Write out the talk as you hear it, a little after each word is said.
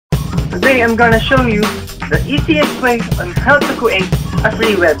Today, I'm gonna show you the easiest way on how to create a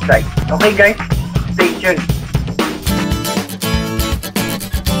free website. Okay guys, stay tuned.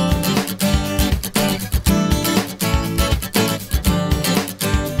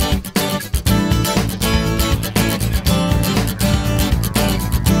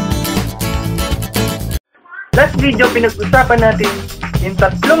 Last video, pinag-usapan natin yung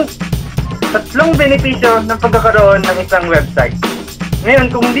tatlong benepisyo ng pagkakaroon ng isang website.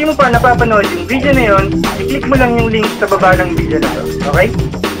 Ngayon, kung hindi mo pa napapanood yung video na yun, i-click mo lang yung link sa baba ng video na to. Okay?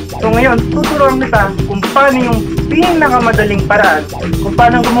 So ngayon, tuturuan kita kung paano yung pinakamadaling paraan kung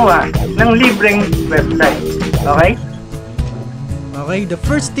paano gumawa ng libreng website. Okay? Okay, the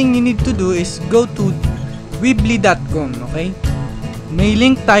first thing you need to do is go to weebly.com. Okay? May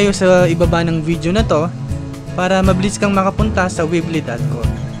link tayo sa ibaba ng video na to para mabilis kang makapunta sa weebly.com.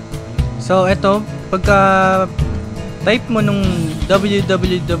 So, eto, pagka type mo nung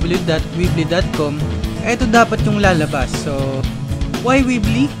www.weebly.com, eto dapat yung lalabas. So, why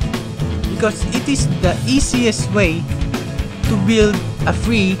Weebly? Because it is the easiest way to build a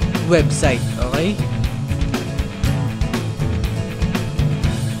free website. Okay?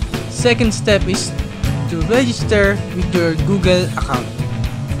 Second step is to register with your Google account.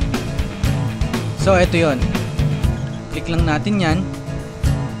 So, eto yon. Click lang natin yan.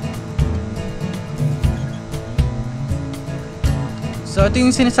 So, ito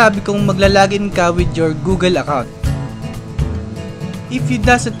yung sinasabi kong maglalagin ka with your Google account. If you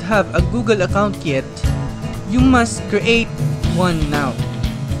doesn't have a Google account yet, you must create one now.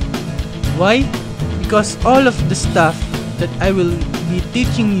 Why? Because all of the stuff that I will be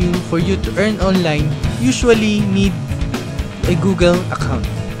teaching you for you to earn online usually need a Google account.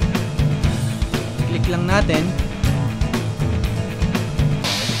 Click lang natin.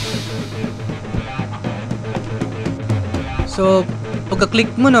 So,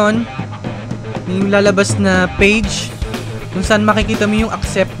 pagka-click mo nun, may lalabas na page kung saan makikita mo yung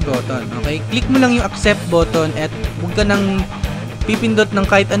accept button. Okay? Click mo lang yung accept button at huwag ka nang pipindot ng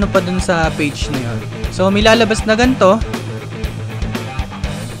kahit ano pa dun sa page na yun. So, may lalabas na ganito.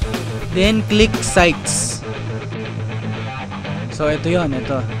 Then, click sites. So, ito yon,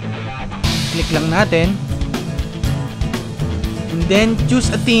 ito. Click lang natin. And then, choose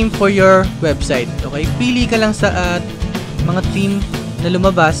a theme for your website. Okay? Pili ka lang sa mga theme na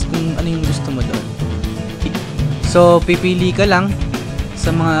lumabas kung ano yung gusto mo doon. So, pipili ka lang sa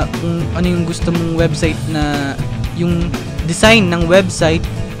mga kung ano yung gusto mong website na yung design ng website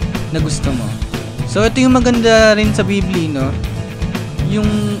na gusto mo. So, ito yung maganda rin sa Weebly, no?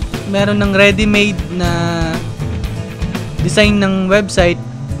 Yung meron ng ready-made na design ng website,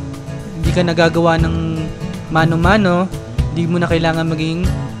 hindi ka nagagawa ng mano-mano, hindi mo na kailangan maging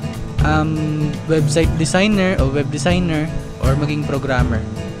website designer o web designer or maging programmer.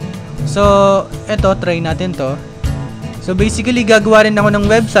 So, eto, try natin to. So, basically, gagawa rin ako ng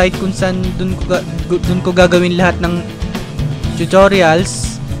website kung saan dun ko gagawin lahat ng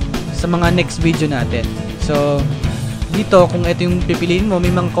tutorials sa mga next video natin. So, dito, kung ito yung pipiliin mo, may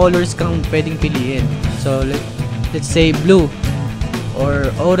mga colors kang pwedeng piliin. So, let's say blue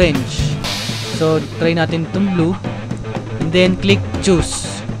or orange. So, try natin itong blue. And then, click choose.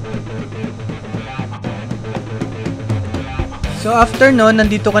 So, after nun,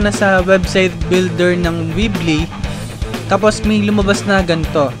 nandito ka na sa website builder ng Weebly. Tapos, may lumabas na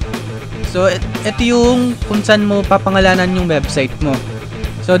ganito. So, ito yung kung saan mo papangalanan yung website mo.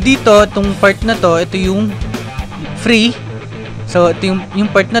 So, dito, itong part na to, ito yung free. So, ito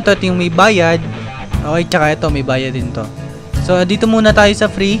yung part na to, ito yung may bayad. Okay, tsaka ito, may bayad din to. So, dito muna tayo sa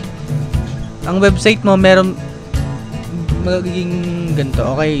free. Ang website mo, meron magiging ganito.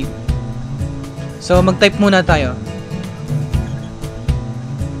 Okay. So, mag-type muna tayo.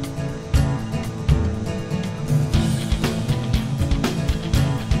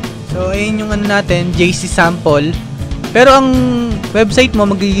 So, ayun yung ano natin, JC sample. Pero ang website mo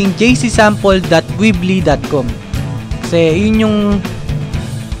magiging jcsample.weebly.com. Kasi yun yung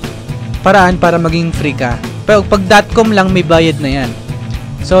paraan para maging free ka. Pero pag .com lang, may bayad na yan.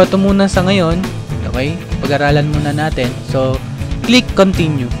 So, ito muna sa ngayon. Okay? Pag-aralan muna natin. So, click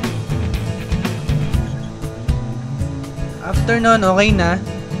continue. After nun, okay na.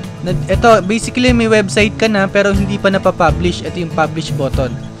 Ito, basically may website ka na pero hindi pa napapublish. Ito yung publish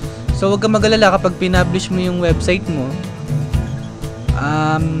button. So, huwag kang mag-alala kapag pinablish mo yung website mo.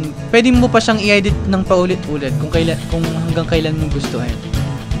 Pwede mo pa siyang i-edit ng paulit-ulit kung hanggang kailan mo gustuhin.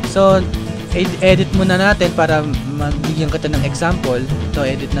 So, edit muna natin para mabigyan kita ng example. Ito,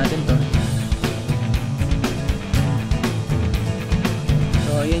 edit natin to.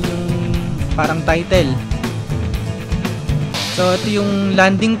 So, ayan yung parang title. So, So, ito yung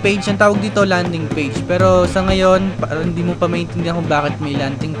landing page. Ang tawag dito, landing page. Pero sa ngayon, para hindi mo pa maintindihan kung bakit may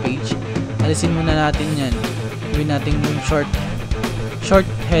landing page, alisin muna natin yan. Gawin natin yung short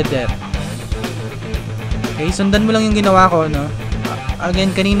header. Okay, sundan mo lang yung ginawa ko, no?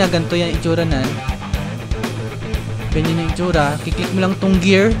 Again, kanina, ganito yan itsura nan. Ganyan yung itsura. Kiklik mo lang tong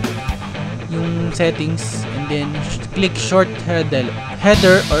gear, yung settings, and then click short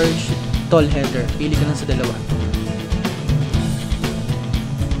header or tall header. Pili ka lang sa dalawa.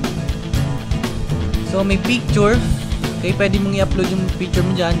 So, may picture. Okay, pwede mong i-upload yung picture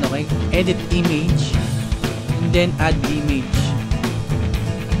mo dyan. Okay, edit image. And then, add image.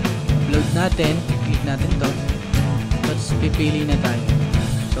 Upload natin. Click natin to. Tapos, pipili na tayo.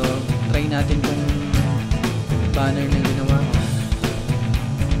 So, try natin tong banner na ginawa ko.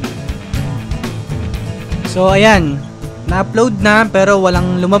 So, ayan. Na-upload na, pero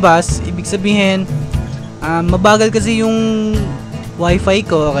walang lumabas. Ibig sabihin, mabagal kasi yung Wi-Fi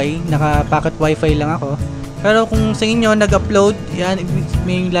ko, okay? Naka-packet Wi-Fi lang ako. Pero kung sa inyo nag-upload, yan,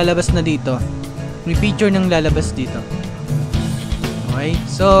 may lalabas na dito. May picture ng lalabas dito. Okay?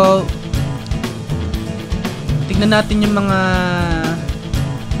 So, tignan natin yung mga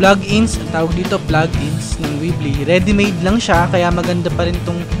plugins. Ang tawag dito, plugins ng Weebly. Ready-made lang siya, kaya maganda pa rin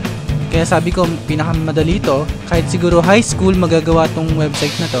tong, kaya sabi ko, pinakamadali to. Kahit siguro high school, magagawa tong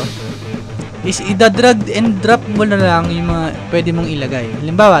website na to. Is ida-drag and drop mo na lang yung mga pwede mong ilagay.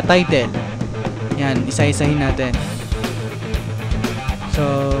 Halimbawa, title. Yan, isa-isahin natin.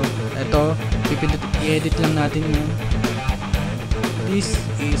 So, eto, i-edit lang natin yun. This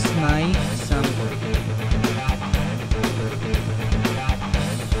is my sample.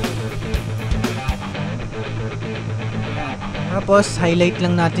 Yan. Tapos, highlight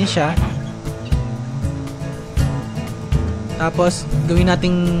lang natin siya. Tapos, gawin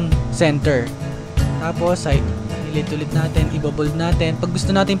nating center. Tapos, highlight ulit natin, i-bold natin. Pag gusto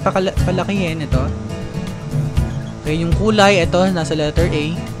natin palakihin, ito. Okay, yung kulay, ito, nasa letter A.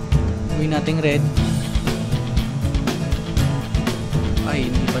 Gawin nating red. Ay,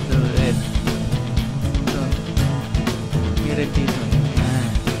 hindi pa ito red. Ito. May red dito. Ayan.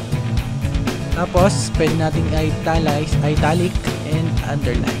 Tapos, pwede nating italic and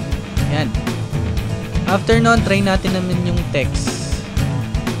underline. Ayan. After nun, try natin naman yung text.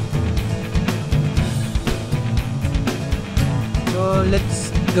 So,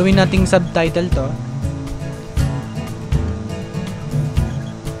 let's gawin nating subtitle to.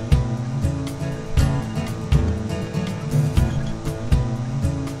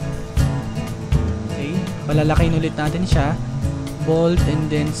 Okay, palalakihin ulit natin siya. Bold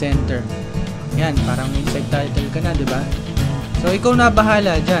and then center. Yan, parang may subtitle ka na, diba? So, ikaw na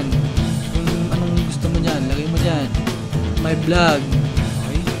bahala dyan. Lagay mo dyan my blog,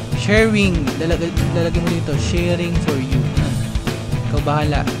 okay? Sharing, lalagay mo dito sharing for you. Ikaw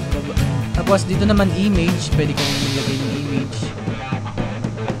bahala. Tapos dito naman image, pwede ka rin maglagay ng image.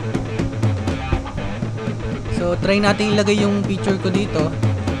 So try natin ilagay yung picture ko dito.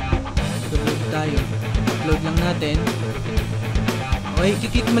 Upload tayo. Upload lang natin. Okay,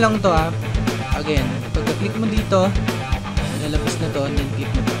 kiklik mo lang to again, pagka-click mo dito, lalabas na to, and then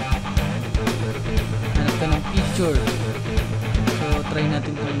click mo to. Ng picture. So, try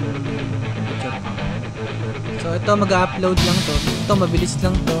natin itong picture. So, ito mag-upload lang to. Ito, mabilis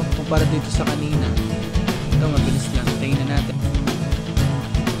lang to kumpara dito sa kanina. Ito, mabilis lang. Tayin na natin.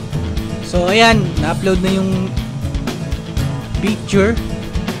 So, ayan. Na-upload na yung picture.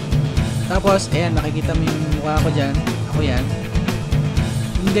 Tapos, ayan. Makikita mo yung mukha ko dyan. Ako yan.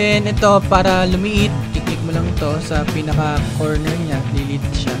 And then, ito, para lumiit, i-click mo lang to sa pinaka-corner niya. Lilit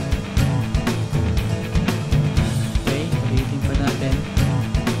siya.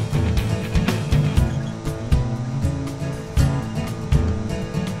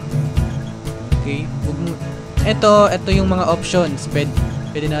 Okay, ito yung mga options. Pwede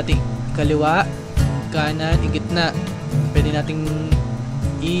nating kaliwa, kanan, gitna. Pwede nating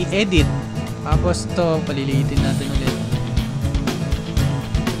i-edit. Tapos to, paliliitin natin ulit.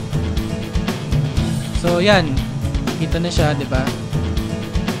 So, yan. Kita na siya, diba?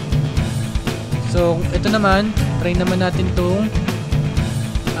 So, ito naman, try naman natin itong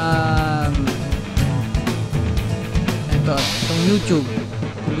itong YouTube.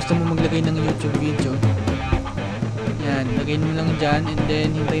 Kung gusto mo maglagay ng YouTube video, yan, lagay mo lang dyan, and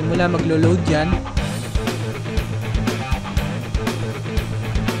then hintayin mo lang maglo-load yan.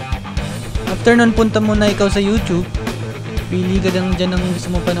 After nun, punta muna ikaw sa YouTube, pili ka lang dyan ng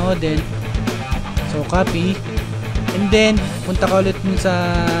gusto mong panoodin. So, copy, and then punta ka ulit mo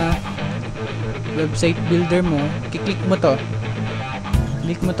sa website builder mo, kiklik mo to,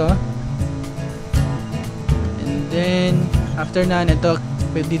 click mo to, and then After na, ito,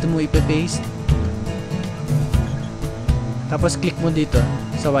 dito mo ipe-paste. Tapos click mo dito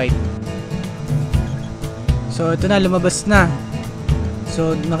sa white. So ito na, lumabas na.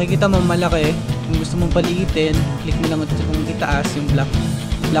 So makikita mo malaki. Kung gusto mong paliitin, click mo lang ito kung itaas yung black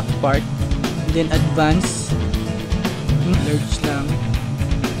part. And then advance, large lang.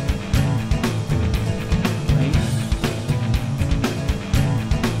 Okay.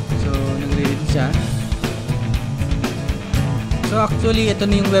 So nagre-read siya. So actually ito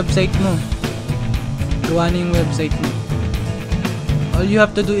na yung website mo. Gawa na yung website mo. All you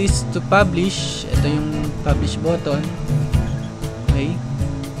have to do is to publish. Ito yung publish button. Okay.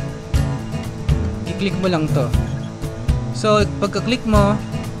 I-click mo lang to. So pagka-click mo,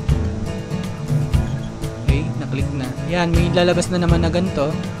 okay, na-click na. Yan, may lalabas na naman na ganito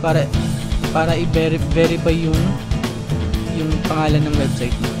para i-verify yung pangalan ng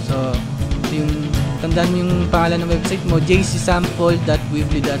website mo. So ito yung, tandaan mo yung pangalan ng website mo,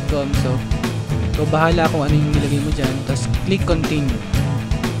 jcsample.weebly.com. So bahala kung ano yung nilagay mo dyan. Tapos click continue.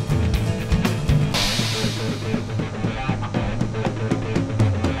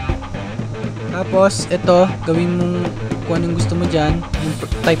 Tapos ito, gawin mong kung anong gusto mo dyan. Yung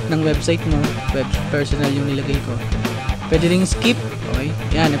type ng website mo, web personal yung nilagay ko. Pwede ring skip. Okay,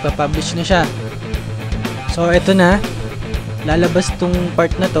 yan, nagpa-publish na siya. So ito na, lalabas tong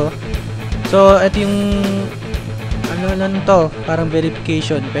part na to. So ito yung ano lang to, parang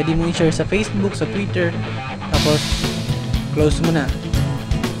verification. Pwede mo i-share sa Facebook, sa Twitter. Tapos close mo na.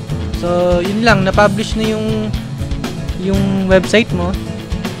 So yun lang, na-publish na yung website mo.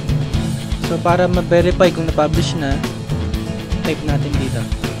 So para ma-verify kung na-publish na, type natin dito.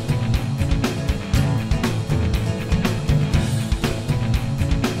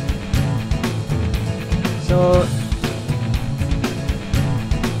 So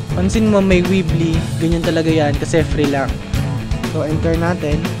pansin mo may Weebly, ganyan talaga yan kasi free lang. So enter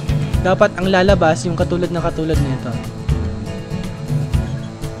natin. Dapat ang lalabas yung katulad nito.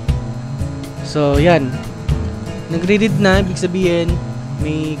 So yan. Nagre-read na, ibig sabihin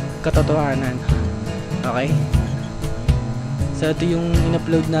may katotohanan. Okay? So ito yung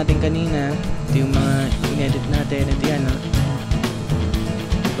in-upload natin kanina. Ito yung mga in-edit natin. Ito yan, no?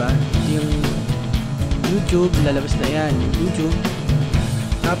 Diba? Ito yung YouTube, lalabas na yan, yung YouTube.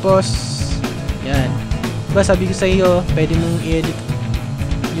 Tapos yan. Diba sabi ko sa iyo, pwede mong i-edit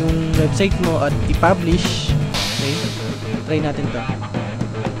yung website mo at i-publish. Okay? Try natin to.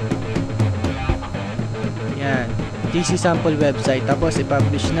 Yan. DC sample website. Tapos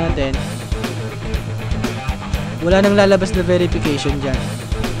i-publish natin. Wala nang lalabas na verification dyan.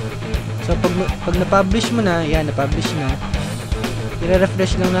 So pag na-publish mo na, yan, na-publish na.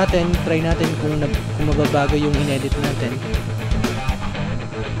 I-refresh lang natin. Try natin kung mababago yung in-edit natin.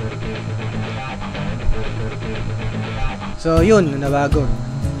 So yun, nabago.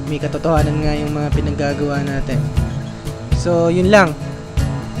 May katotohanan nga yung mga pinaggagawa natin. So yun lang.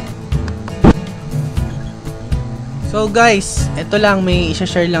 So guys, ito lang, may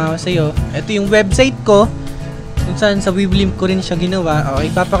i-share lang ako sa iyo. Ito yung website ko, kung saan sa Weebly ko rin siya ginawa.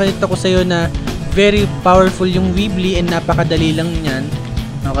 Okay, ipapakita ko sa iyo na very powerful yung Weebly and napakadali lang niyan.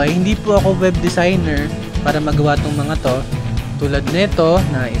 Okay, hindi po ako web designer para magawa tong mga to. Tulad nito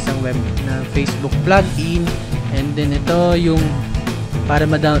na isang web na Facebook plugin, and then ito yung para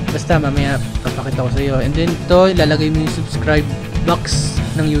ma-down, basta mamaya papakita ko sa iyo. And then ito, ilalagay mo yung subscribe box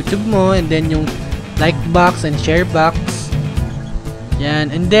ng YouTube mo, and then yung like box and share box.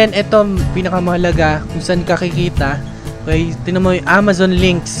 Yan. And then ito pinakamahalaga, kung saan kakikita. Okay, tinan mo yung Amazon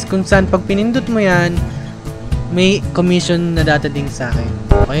links, kung saan pag pinindot mo yan, may commission na dadating sa akin.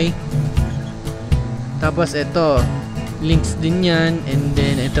 Okay? Tapos ito, links din yan, and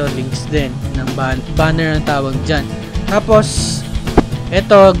then ito links din ng banner ang tawag dyan. Tapos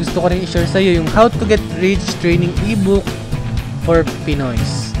ito, gusto ko rin i-share sa iyo yung how to get rich training ebook for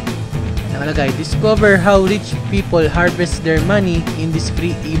Pinoys. Nakalagay, discover how rich people harvest their money in this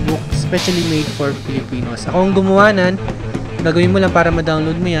free ebook specially made for Filipinos. Ako ang gumawa nan, gagawin mo lang para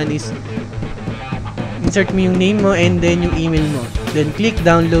ma-download mo yan is insert mo yung name mo and then yung email mo. Then click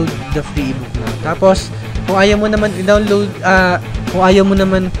download the free ebook mo. Tapos kung ayaw mo naman i-download, kung ayaw mo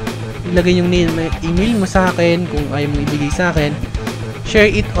naman ilagay yung email mo sa akin, kung ayaw mo ibigay sa akin,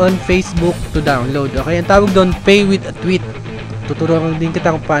 share it on Facebook to download. Okay, ang tawag doon, pay with a tweet. Tuturuan din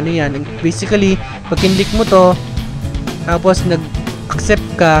kita kung paano yan. Basically, pag kinlik mo to, tapos nag-accept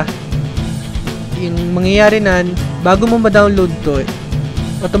ka, yung mangyayari nan, bago mo ma-download to,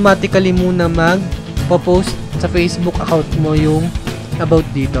 automatically muna mag-post sa Facebook account mo yung about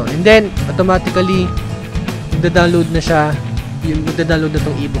dito. And then, automatically, magda-download na siya, yung magda-download na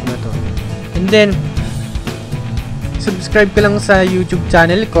tong ebook na to. And then, subscribe ka lang sa YouTube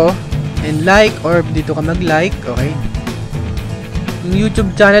channel ko and like, or dito ka mag-like, okay? Yung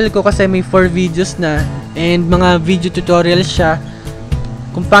YouTube channel ko kasi may 4 videos na and mga video tutorials siya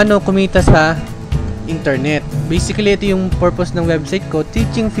kung paano kumita sa internet. Basically, ito yung purpose ng website ko,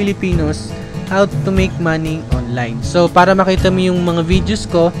 teaching Filipinos how to make money online. So, para makita mo yung mga videos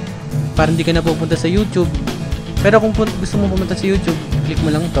ko, para hindi ka na pupunta sa YouTube. Pero kung gusto mo pumunta sa YouTube, click mo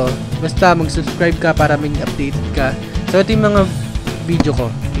lang to. Basta mag-subscribe ka para may updated ka. So, ito yung mga video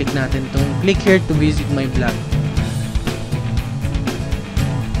ko. Click natin itong click here to visit my blog.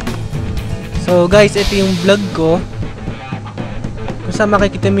 So, guys, ito yung blog ko. Kung saan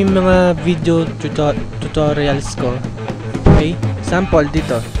makikita mo yung mga video tutorials ko. Okay? Sample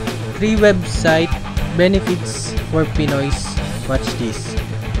dito. Free website benefits for Pinoys. Watch this.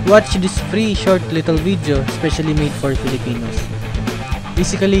 Watch this free short little video specially made for Filipinos.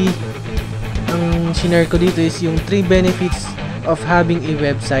 Basically, ang shinare ko dito is yung 3 benefits of having a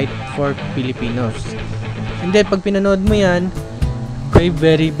website for Filipinos. And then, pag pinanood mo yan, okay,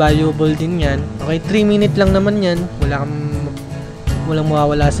 very valuable din yan. Okay, 3 minutes lang naman yan. Walang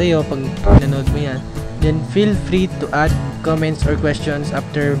mawawala sa'yo pag pinanood mo yan. Then, feel free to add comments or questions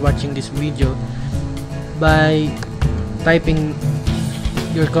after watching this video by typing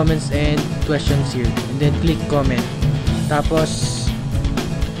your comments and questions here. And then, click comment. Tapos,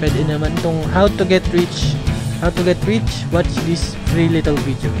 pwede naman tong how to get rich. Watch this free little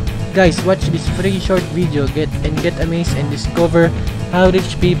video. Guys, watch this free short video. Get amazed and discover how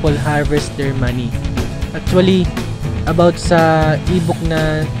rich people harvest their money. Actually, about sa ebook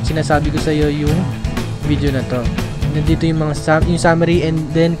na sinasabi ko sa iyo yung video na to. Nandito yung mga yung summary and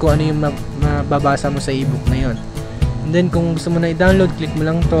then kung ano yung mababasa mo sa ebook na yon. And then kung gusto mo na i-download, click mo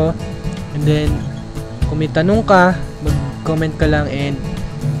lang to. And then kung may tanong ka, mag-comment ka lang and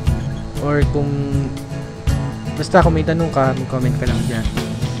or kung basta kung may tanong ka, mag-comment ka lang dyan.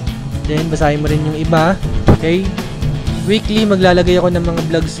 Then basahin mo rin yung iba. Okay? Weekly maglalagay ako ng mga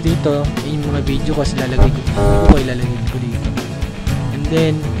vlogs dito, yung mga video ko ilalagay ko dito. And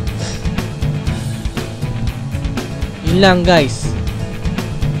then yun lang, guys.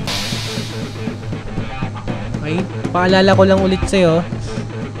 Okay, paalala ko lang ulit sa'yo,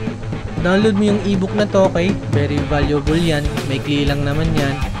 download mo yung ebook na to, okay? Very valuable yan, maikli lang naman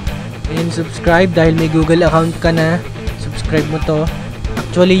yan. And subscribe dahil may Google account ka na, subscribe mo to.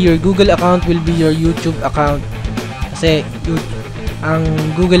 Actually, your Google account will be your YouTube account. Kasi ang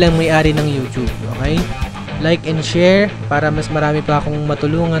Google ang may-ari ng YouTube, okay? Like and share para mas marami pa akong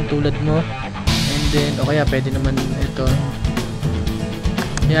matulungan tulad mo. And then, o kaya pwede naman ito.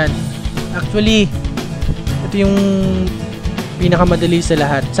 Yan. Actually, ito yung pinakamadali sa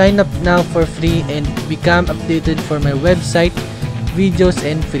lahat. Sign up now for free and become updated for my website, videos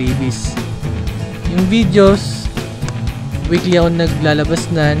and freebies. Yung videos, weekly ako naglalabas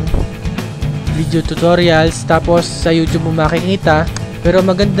nan video tutorials, tapos sa YouTube mo makikita, pero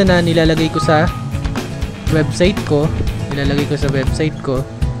maganda na nilalagay ko sa website ko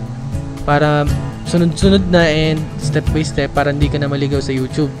para sunod-sunod na and step by step para hindi ka na maligaw sa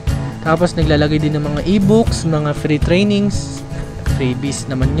YouTube. Tapos naglalagay din ng mga ebooks, mga free trainings, freebies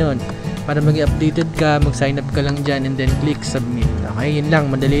naman yon. Para maging updated ka, mag-sign up ka lang dyan and then click submit. Okay, yun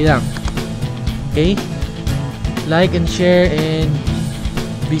lang, madali lang. Okay, like and share and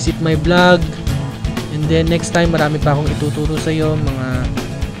visit my blog. And then next time marami pa akong ituturo sa iyo, mga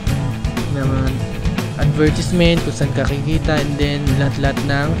advertisement kung saan ka kikita, and then lahat-lahat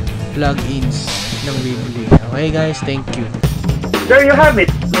ng plugins ng Weebly. Okay guys, thank you. There you have it,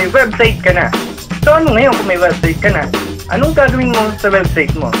 may website ka na. So ano ngayon kung may website ka na? Anong gagawin mo sa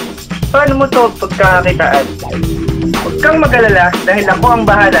website mo? Paano mo to pagkakakitaan? Huwag kang mag-alala dahil ako ang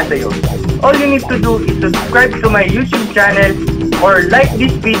bahala sa iyo. All you need to do is subscribe to my YouTube channel or like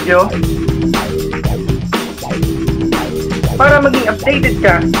this video para maging updated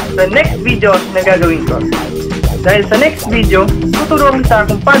ka sa next video na gagawin ko. Dahil sa next video, tuturuan kita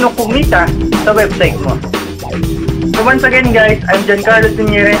kung paano kumita sa website mo. So once again guys, I'm Giancarlo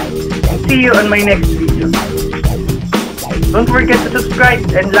Siniere and see you on my next video. Don't forget to subscribe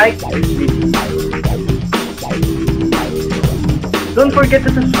and like this video. Don't forget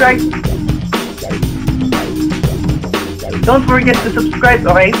to subscribe. Don't forget to subscribe,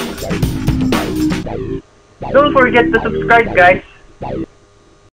 okay? Don't forget to subscribe, guys.